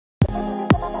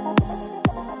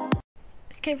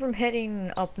just came from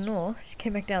heading up north, just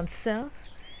came back down south,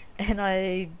 and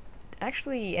I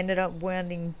actually ended up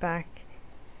winding back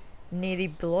near the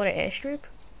Blotter airstrip,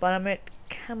 but I'm at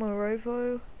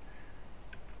Camarovo,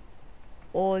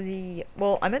 or the,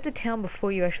 well, I'm at the town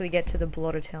before you actually get to the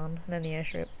Blotter town, and then the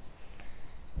airstrip.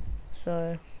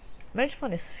 So, I managed to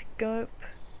find a scope,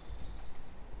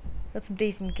 got some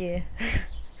decent gear.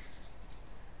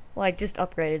 Like, just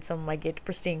upgraded some of my gear to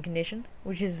pristine condition,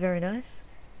 which is very nice.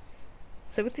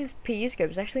 So with this PU scope,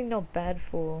 it's actually not bad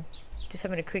for just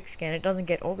having a quick scan. It doesn't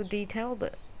get all the detail,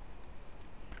 but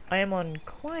I am on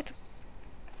quite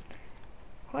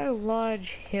a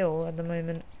large hill at the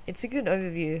moment. It's a good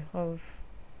overview of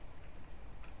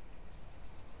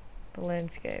the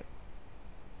landscape.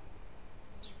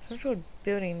 I'm not sure what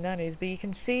building that is, but you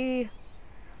can see, I'm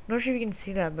not sure if you can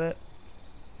see that, but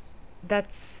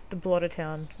that's the Blotter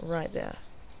town right there.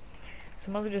 So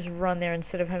I might as well just run there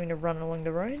instead of having to run along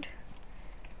the road.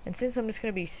 And since I'm just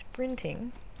going to be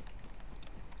sprinting,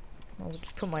 I'll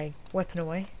just put my weapon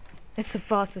away. It's the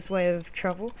fastest way of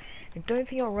travel. I don't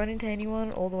think I'll run into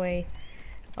anyone all the way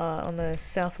on the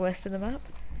southwest of the map.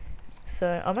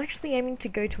 So I'm actually aiming to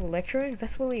go to Electro,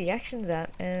 that's where the action's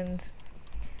at, and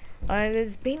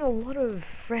there's been a lot of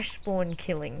fresh spawn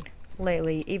killing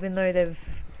lately, even though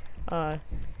they've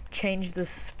changed the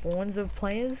spawns of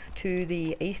players to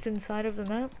the eastern side of the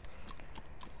map.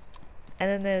 And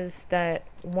then there's that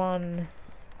one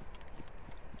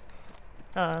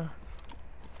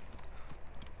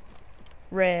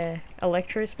rare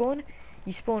Electro spawn.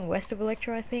 You spawn west of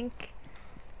Electro, I think,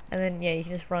 and then yeah, you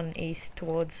can just run east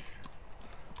towards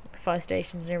the fire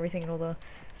stations and everything, and all the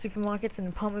supermarkets and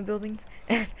apartment buildings,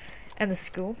 and the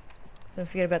school. Don't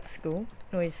forget about the school. You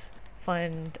can always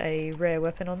find a rare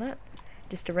weapon on that.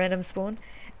 Just a random spawn.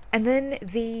 And then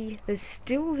there's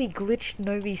still the glitched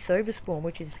Novi Sober spawn,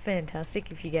 which is fantastic.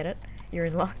 If you get it, you're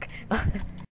in luck. Oh,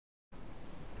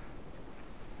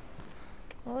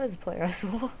 there's a player I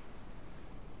saw.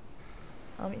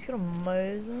 He's got a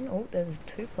Mosin. Oh, there's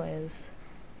two players.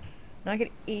 Now I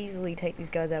could easily take these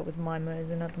guys out with my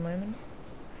Mosin at the moment.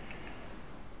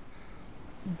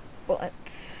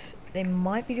 But they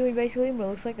might be doing base building, but it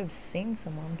looks like they've seen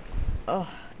someone. Oh,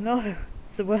 no.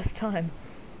 It's the worst time.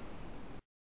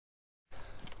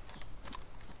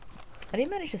 I did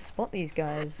manage to spot these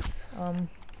guys,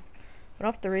 but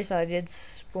after the restart I did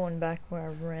spawn back where I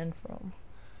ran from.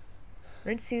 I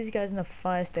didn't see these guys in the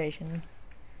fire station,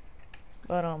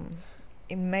 but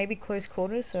it may be close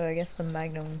quarters, so I guess the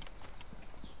Magnum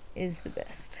is the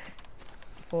best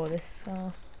for this.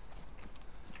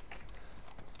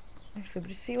 Actually, but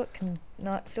just see what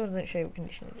no, it still doesn't show you what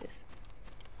condition it is.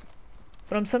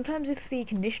 But sometimes if the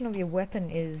condition of your weapon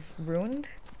is ruined,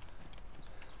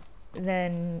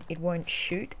 then it won't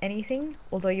shoot anything,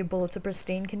 although your bullets are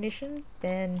pristine condition,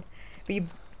 then, but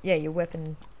yeah, your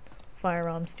weapon,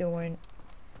 firearm still won't.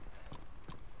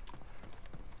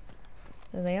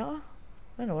 There they are. I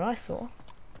don't know what I saw.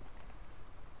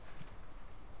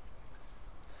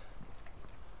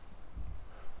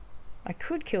 I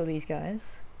could kill these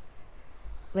guys.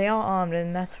 They are armed,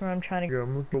 and that's where I'm trying to. Yeah,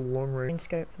 I'm looking at long range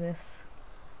scope for this.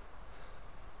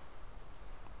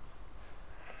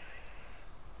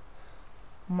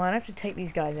 Might have to take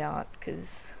these guys out,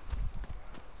 because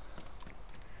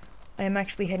I am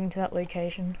actually heading to that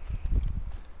location,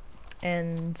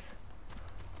 and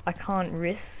I can't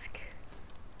risk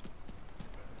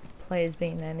players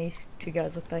being there, and these two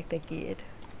guys look like they're geared.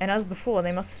 And as before,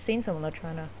 they must have seen someone. They're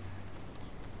trying to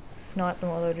snipe them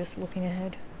while they're just looking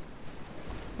ahead.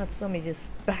 That zombie's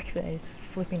just back there, he's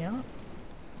flipping out.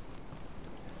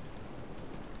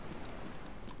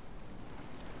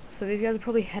 So these guys will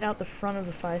probably head out the front of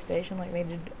the fire station like they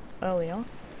did earlier.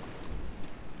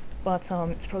 But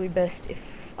it's probably best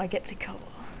if I get to cover,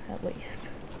 at least.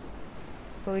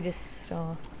 Probably just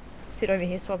sit over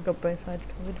here so I've got both sides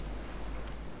covered.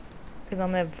 Because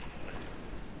I'm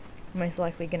most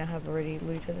likely gonna have already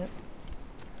looted it.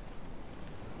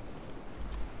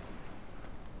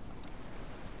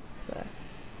 So.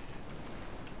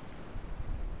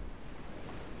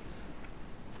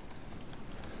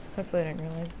 Hopefully I don't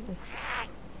realise this.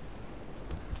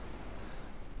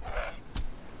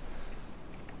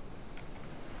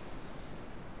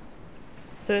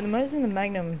 So the Mosin and the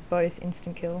Magnum both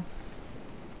instant kill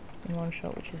in one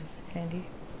shot, which is handy.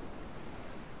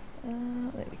 There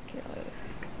we go.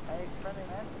 Hey, friendly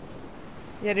man?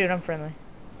 Yeah, dude, I'm friendly.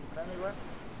 You friendly with?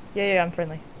 Yeah, I'm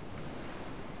friendly.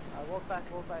 Walk back,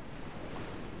 walk back.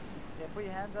 Yeah, put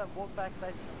your hands up, walk back,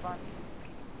 face in front.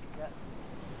 Yeah.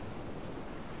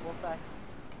 Walk back.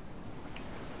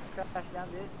 Crash down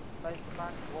this, face in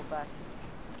front, walk back.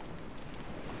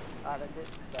 Ah, that's it.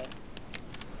 So.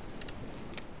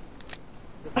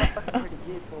 It's fucking pretty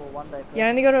good for one day. Yeah, I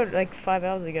only got it like 5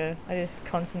 hours ago. I just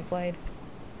constant played.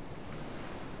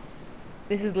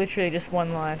 This is literally just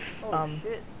one life. Oh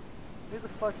shit. Who the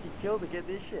fuck you killed to get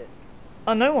this shit?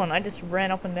 Oh, no one. I just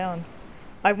ran up and down.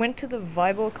 I went to the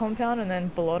Vibor compound and then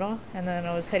Blotter, and then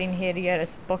I was heading here to get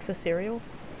a box of cereal.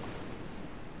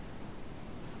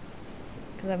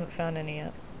 Because I haven't found any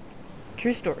yet.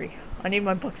 True story. I need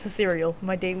my box of cereal,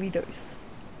 my daily dose.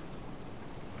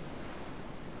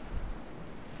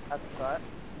 That's right.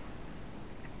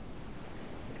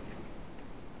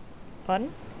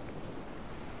 Pardon?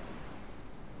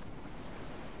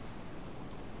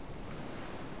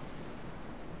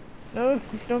 No,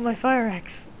 you stole my fire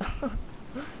axe.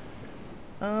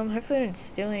 Hopefully I don't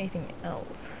steal anything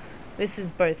else. This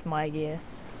is both my gear.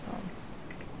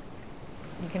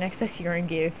 You can access your own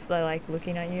gear if they're like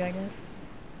looking at you, I guess.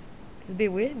 It's a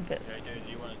bit weird, but... Okay, dude,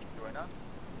 do you want to join us?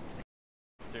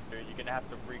 Dude, you're gonna have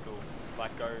to wriggle,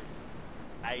 like go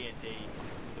A and D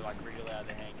to like wriggle out of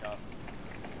the handcuff.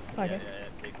 Okay. Yeah,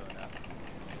 people enough.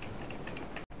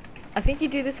 I think you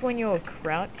do this when you're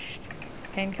crouched,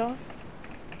 handcuff.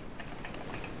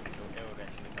 It'll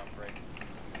eventually come free.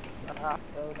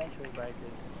 It'll eventually break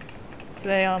it. So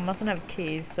they mustn't have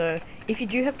keys, so if you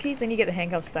do have keys then you get the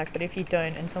handcuffs back, but if you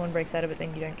don't and someone breaks out of it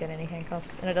then you don't get any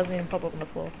handcuffs, and it doesn't even pop up on the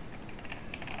floor.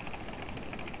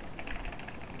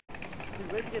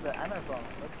 Dude, where'd you get the ammo from?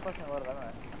 That's fucking a lot of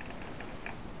ammo.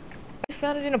 I just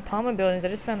found it in apartment buildings, I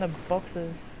just found the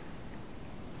boxes.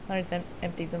 I just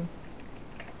emptied them.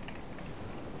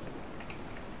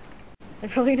 They're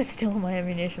probably gonna steal all my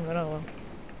ammunition, but oh well.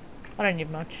 I don't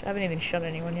need much, I haven't even shot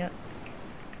anyone yet.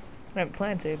 I don't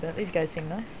plan to, but these guys seem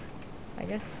nice, I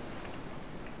guess.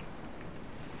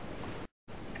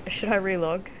 Should I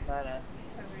relog? No.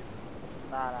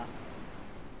 Nah.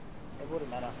 It wouldn't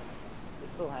matter. You're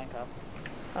still handcuffed.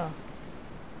 Oh.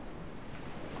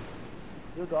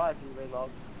 You'll die if you relog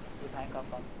with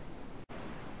handcuffs on.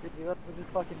 Dude, we're just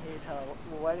fucking here trying to,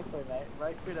 we're waiting for you, mate.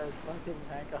 Break through those fucking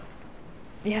handcuffs.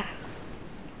 Yeah.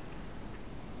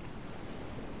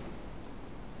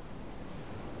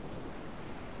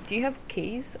 Do you have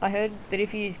keys? I heard that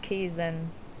if you use keys then...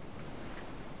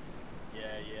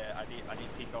 Yeah, I did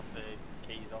pick off the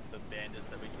keys off the bandits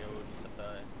that we killed, so...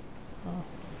 Oh.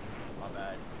 My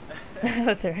bad.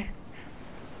 That's alright.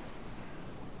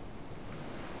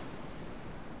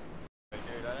 Dude,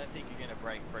 I don't think you're gonna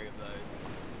break free of those.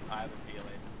 I have a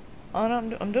feeling. Oh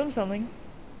no, I'm doing something.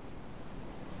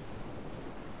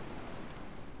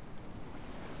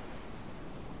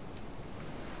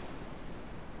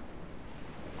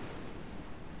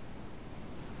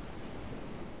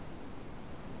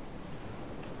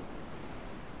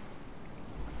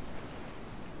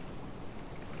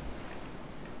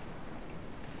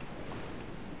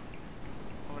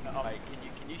 Oh, wait,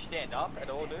 can you stand up at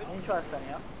all, dude? Can you try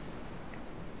standing up?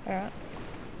 Alright.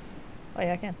 Oh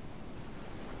yeah, I can.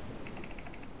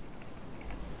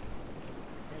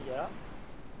 Can you get up?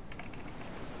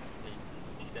 Do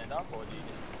you stand up, or do you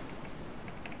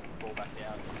just fall back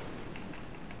down?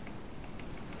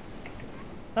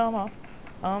 No,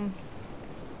 I'm up.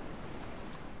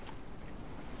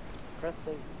 Press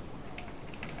C.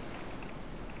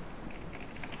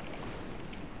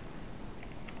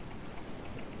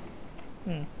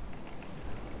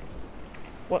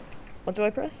 What do I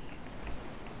press?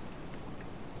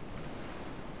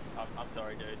 I'm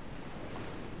sorry, dude.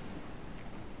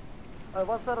 Oh,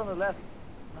 what's that on the left?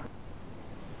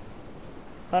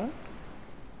 Pardon?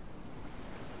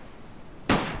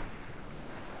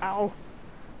 Ow!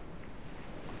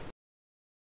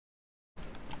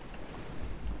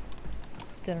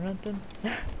 Dun-dun-dun.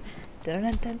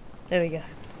 Dun-dun-dun. There we go.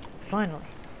 Finally.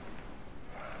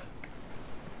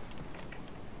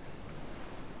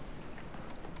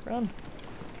 Run.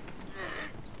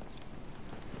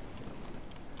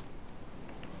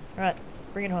 Alright,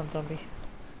 bring it home, zombie.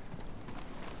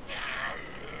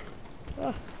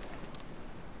 Oh.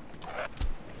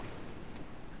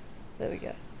 There we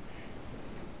go.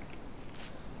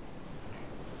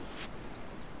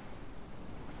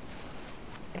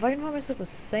 If I can find myself a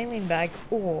saline bag,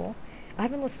 or I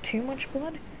haven't lost too much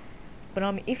blood, but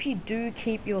if you do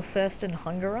keep your thirst and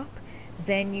hunger up,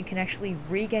 then you can actually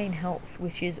regain health,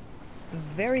 which is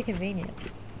very convenient.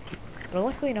 But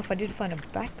luckily enough I did find a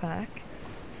backpack,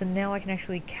 so now I can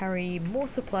actually carry more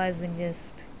supplies than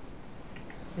just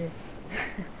this.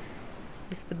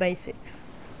 Just the basics.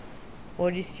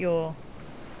 Or just your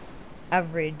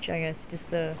average, I guess, just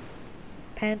the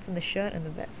pants and the shirt and the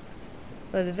vest.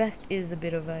 Though the vest is a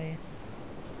bit of a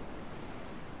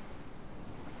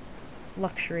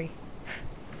luxury.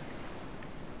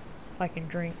 I can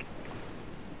drink.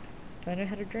 Do I know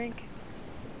how to drink?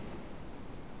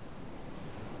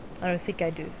 I don't think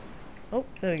I do. Oh,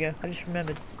 there we go. I just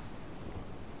remembered.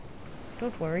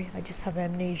 Don't worry, I just have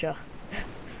amnesia.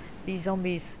 These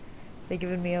zombies, they're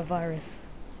giving me a virus.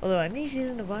 Although amnesia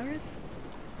isn't a virus.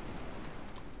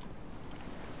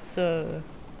 So,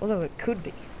 although it could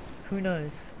be. Who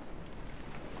knows?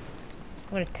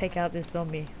 I'm gonna take out this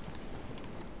zombie.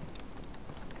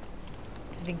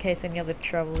 Just in case any other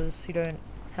travelers who don't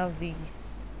have the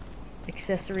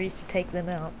accessories to take them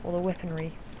out, or the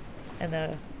weaponry, and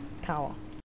the power.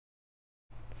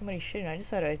 Somebody's shooting. I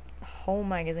just had a whole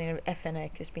magazine of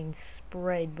FNX just being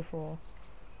sprayed before.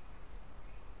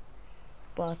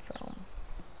 But, I'm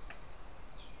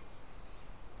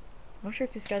not sure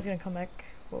if this guy's gonna come back.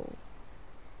 Whoa.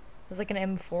 It was like an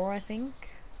M4, I think.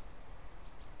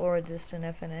 Or just an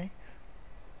FNX.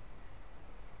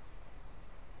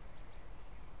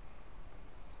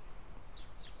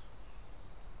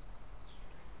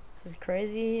 This is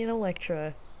crazy in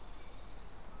Electro.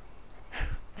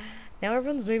 Now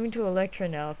everyone's moving to Electro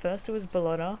now. First it was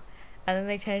Bologna, and then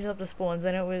they changed up the spawns,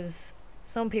 then it was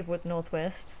some people at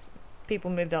Northwest. People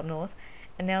moved up north,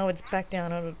 and now it's back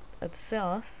down at the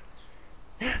south.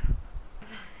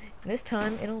 This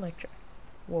time in Electro.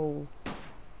 Whoa.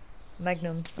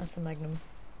 Magnum. That's a Magnum.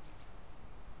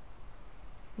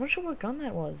 I'm not sure what gun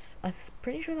that was. I'm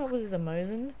pretty sure that was a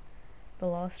Mosin. The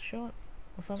last shot.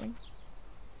 Or something.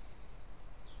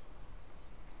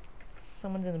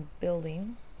 Someone's in a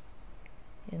building.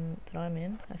 That I'm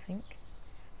in, I think.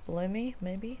 Below me,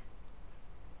 maybe.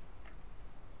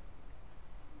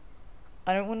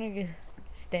 I don't want to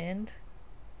stand.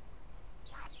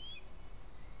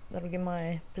 That'll give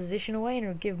my position away, and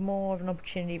it'll give more of an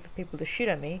opportunity for people to shoot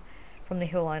at me from the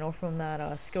hill line or from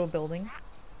that skill building.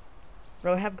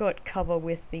 But I have got cover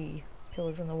with the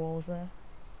pillars and the walls there.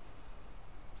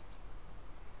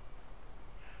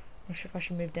 Not sure if I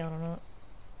should move down or not.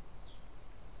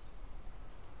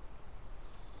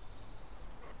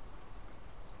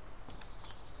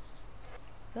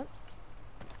 That?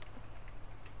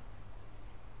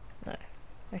 No.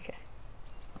 Okay.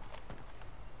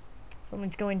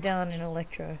 Someone's going down in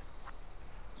Electro.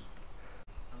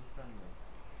 I'm friendly.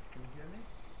 Can you hear me?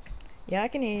 Yeah, I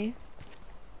can hear you.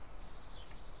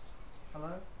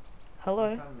 Hello? Hello?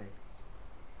 I'm friendly.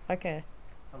 Okay.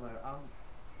 Hello,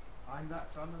 I'm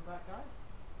that gun of that guy?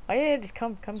 Oh yeah, just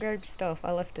come grab your stuff.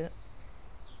 I left it.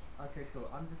 Okay, cool.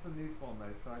 I'm just a new form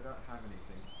mode, so I don't have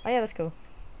anything. Oh yeah, that's cool.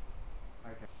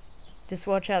 Okay. Just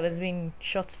watch out, there's been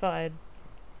shots fired.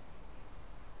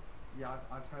 Yeah,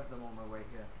 I've heard them on my way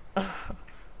here.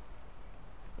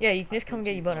 Yeah, you can I just come think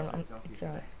get your you button. got a jockey It's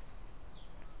alright. today.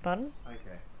 Pardon?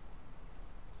 Okay.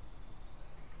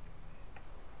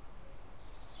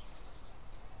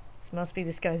 This must be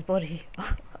this guy's body.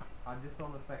 I'm just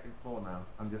on the second floor now.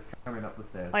 I'm just coming up the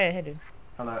stairs. Oh yeah, hey dude.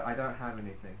 Hello, I don't have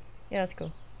anything. Yeah, that's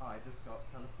cool. Oh, I just got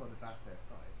teleported back there,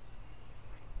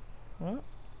 sorry. What?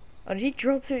 Oh, did he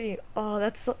drop through you? Oh,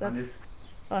 that's... Oh,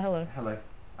 hello. Hello,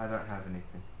 I don't have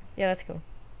anything. Yeah, that's cool.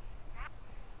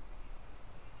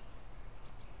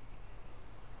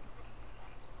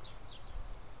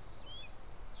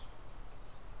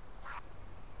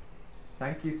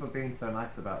 Thank you for being so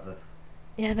nice about this.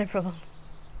 Yeah, no problem.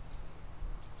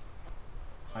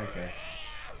 Okay.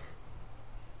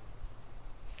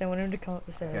 So I want him to come up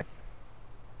the stairs.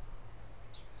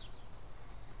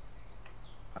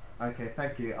 Okay,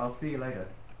 thank you. I'll see you later.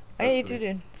 Oh yeah, you Hopefully. too,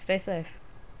 dude. Stay safe.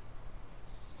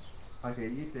 Okay,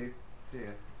 you too. See ya.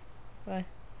 Bye.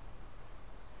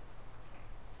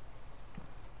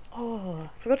 Oh,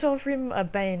 I forgot to offer him a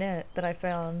bayonet that I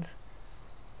found.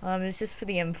 It's just for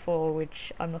the M4,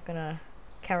 which I'm not gonna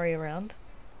carry around.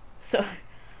 So,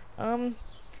 yeah,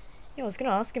 I was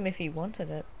gonna ask him if he wanted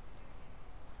it.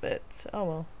 But, oh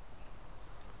well.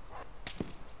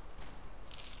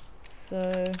 So,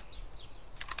 there's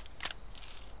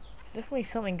definitely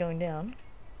something going down.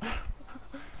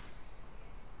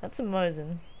 That's a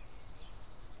Mosin.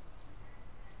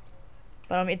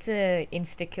 But it's a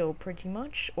insta-kill pretty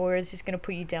much, or it's just gonna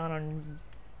put you down on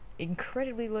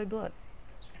incredibly low blood.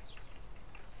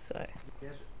 So. Yeah,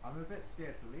 I'm a bit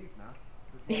scared to leave now.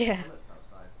 There's lots Yeah. of bullets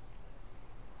outside.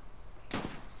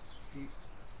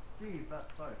 Jeez,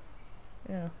 that's close.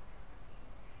 Yeah.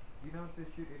 You know if they're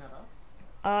shooting at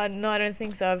us? No, I don't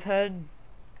think so. I've heard...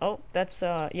 Oh, that's,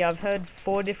 yeah, I've heard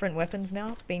 4 different weapons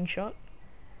now being shot.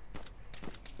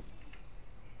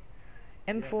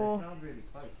 Yeah, M4... they sound really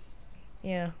close.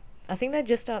 Yeah. I think they're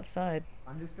just outside.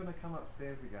 I'm just gonna come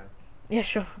upstairs again. Yeah,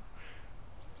 sure.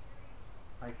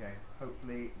 Okay,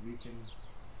 hopefully we can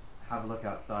have a look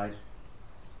outside.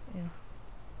 Yeah.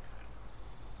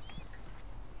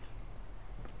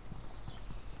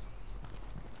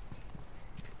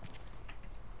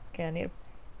 Okay, I need to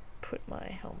put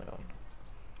my helmet on.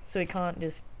 So he can't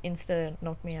just insta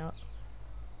knock me out.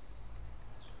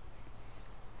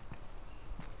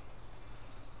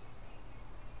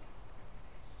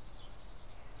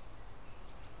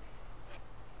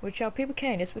 Which people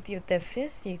can, just with their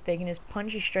fists, they can just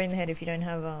punch you straight in the head if you don't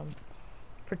have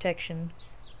protection.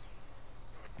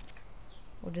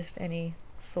 Or just any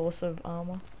source of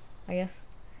armor, I guess.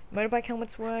 Motorbike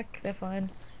helmets work, they're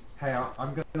fine. Hey,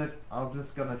 I'm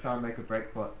just gonna try and make a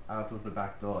break for out of the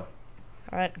back door.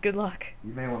 Alright, good luck.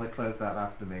 You may want to close that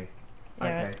after me. Yeah,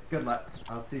 Okay, right. good luck.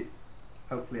 I'll see.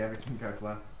 Hopefully everything goes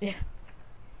well. Yeah.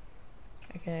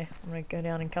 Okay, I'm gonna go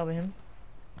down and cover him.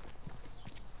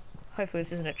 Hopefully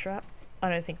this isn't a trap. I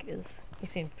don't think it is. He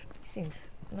seems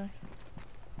nice.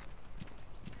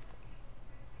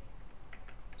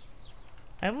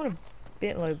 I'm on a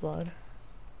bit low blood.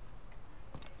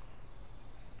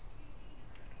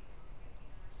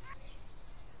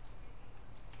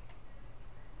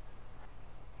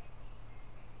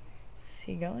 Is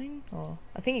he going? Or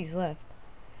I think he's left.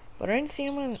 But I don't see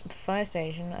him at the fire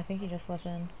station. I think he just left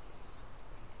then.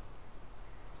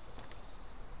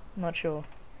 I'm not sure.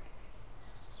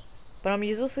 But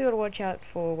you also got to watch out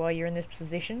for while you're in this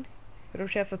position. Got to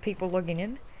watch out for people logging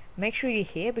in. Make sure you're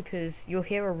here because you'll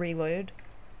hear a reload.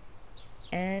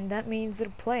 And that means that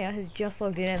a player has just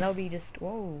logged in and they'll be just,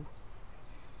 whoa.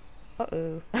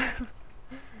 Uh-oh.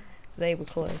 They were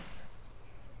close.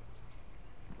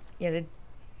 Yeah, they're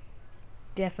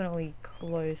definitely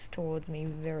close towards me,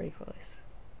 very close.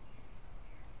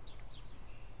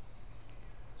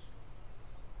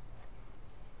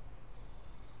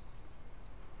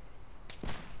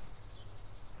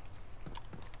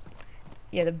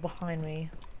 Yeah, they're behind me.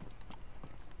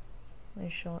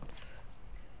 Those shots.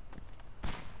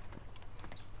 If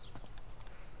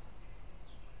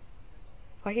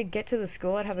I could get to the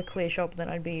school, I'd have a clear shot, but then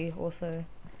I'd be also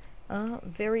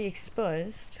very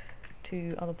exposed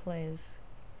to other players.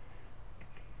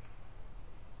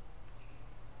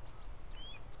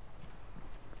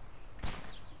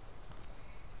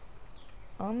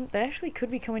 They actually could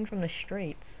be coming from the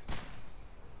streets.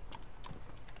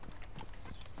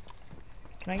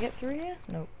 Can I get through here?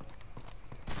 Nope.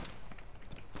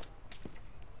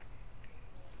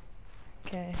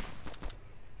 Okay.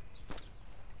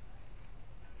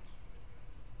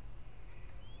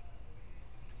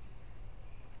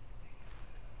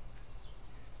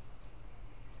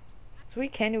 So what you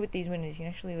can do with these windows, you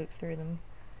can actually look through them.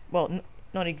 Well,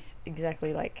 not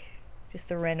exactly like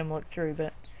just a random look through,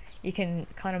 but you can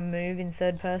kind of move in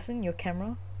third person, your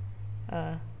camera,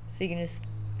 so you can just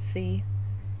see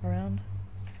around,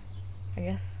 I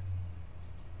guess.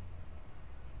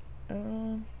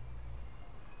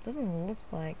 Doesn't look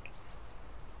like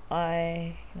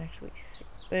I can actually see,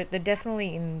 but they're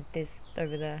definitely in this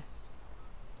over there.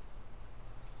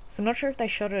 So I'm not sure if they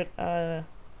shot at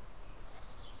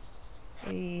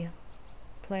the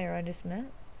player I just met.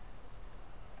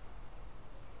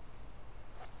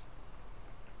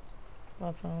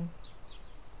 But I'm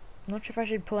not sure if I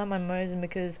should pull out my Mosin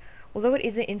because although it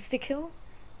is an insta-kill,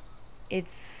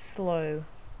 it's slow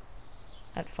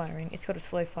at firing. It's got a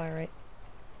slow fire rate.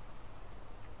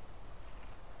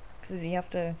 Because you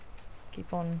have to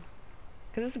keep on...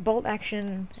 Because it's a bolt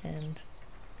action, and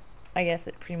I guess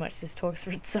it pretty much just talks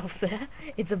for itself there.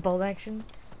 It's a bolt action.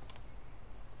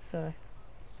 So,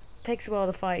 it takes a while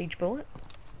to fire each bullet.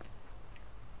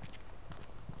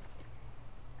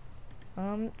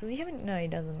 Does he have any? No, he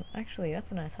doesn't. Actually,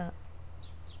 that's a nice hat.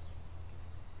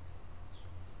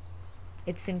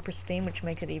 It's in pristine, which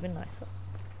makes it even nicer.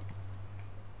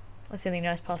 That's the only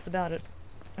nice part about it.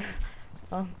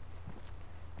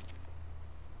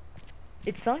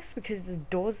 It sucks because the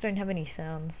doors don't have any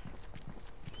sounds.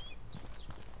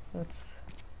 So it's...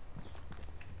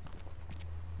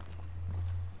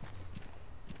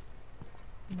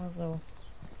 muzzle.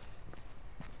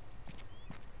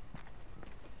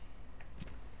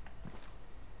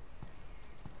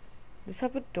 Does this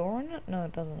have a door on it? No,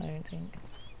 it doesn't, I don't think.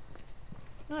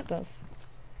 No, it does.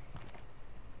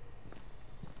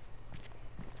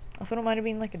 I thought it might have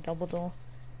been like a double door.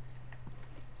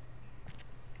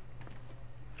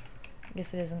 I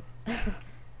guess it isn't.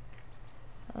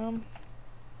 A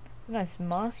nice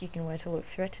mask you can wear to look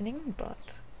threatening,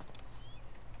 but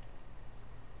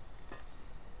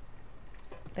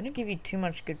they don't give you too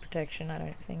much good protection, I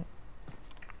don't think.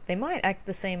 They might act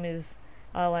the same as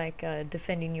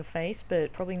defending your face,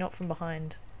 but probably not from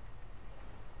behind.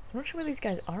 I'm not sure where these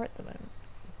guys are at the moment,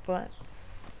 but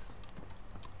it's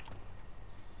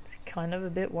kind of a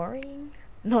bit worrying,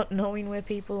 not knowing where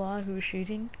people are who are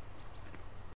shooting.